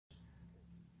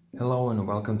Hello and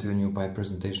welcome to a new pipe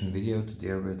presentation video.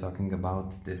 Today we're talking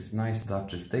about this nice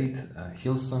Dutch estate,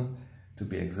 Hilson, to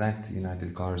be exact,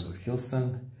 United Colors of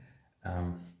Hilson,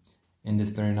 in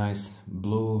this very nice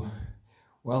blue,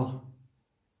 well,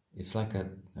 it's like a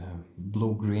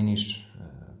blue greenish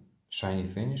shiny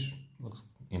finish, looks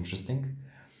interesting.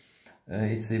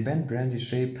 It's a bent Brandy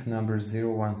shape number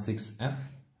 016F.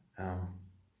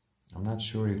 I'm not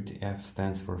sure if the F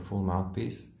stands for full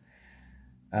mouthpiece.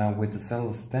 With the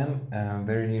saddle stem,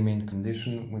 very near mint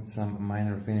condition with some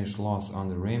minor finish loss on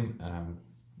the rim,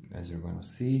 as you're gonna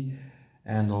see,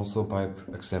 and also pipe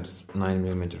accepts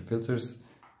 9mm filters.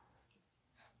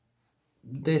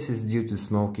 This is due to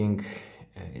smoking,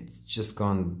 it's just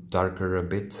gone darker a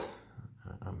bit,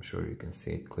 I'm sure you can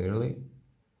see it clearly.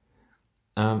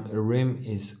 The rim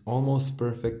is almost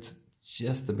perfect,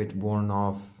 just a bit worn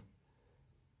off.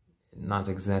 Not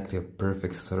exactly a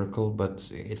perfect circle, but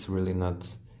it's really not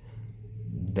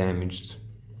damaged,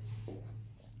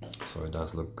 so it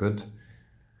does look good.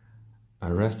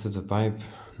 Rest of the pipe,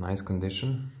 nice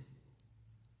condition.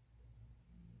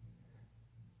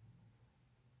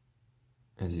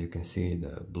 As you can see,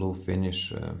 the blue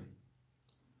finish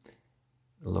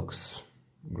looks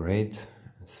great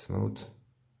and smooth.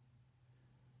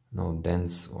 No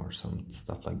dents or some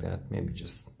stuff like that, maybe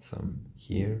just some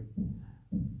here.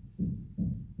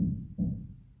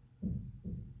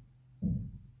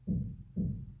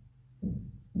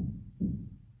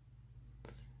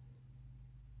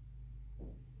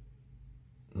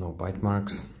 No bite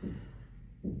marks.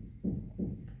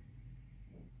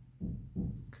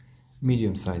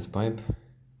 Medium-sized pipe.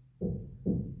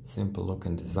 Simple look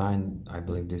and design. I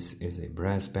believe this is a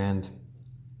brass band.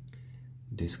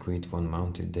 Discreet one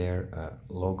mounted there.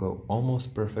 Logo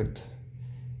almost perfect.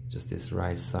 Just this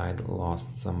right side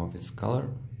lost some of its color.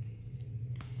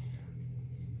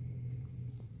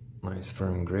 Nice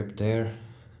firm grip there.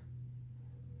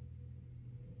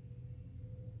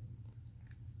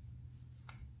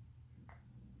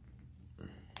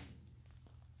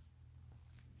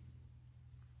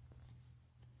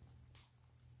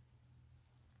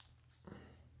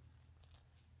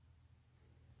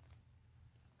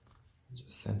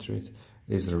 Just center it.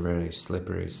 These are very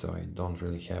slippery, so I don't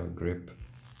really have a grip.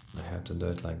 I have to do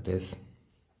it like this.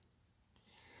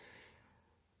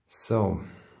 So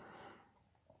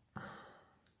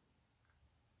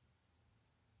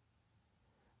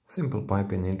simple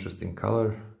pipe in interesting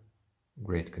color,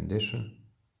 great condition.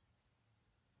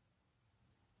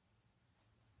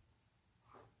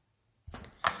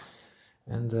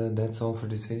 And that's all for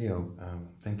this video.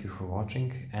 Thank you for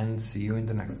watching and see you in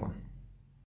the next one.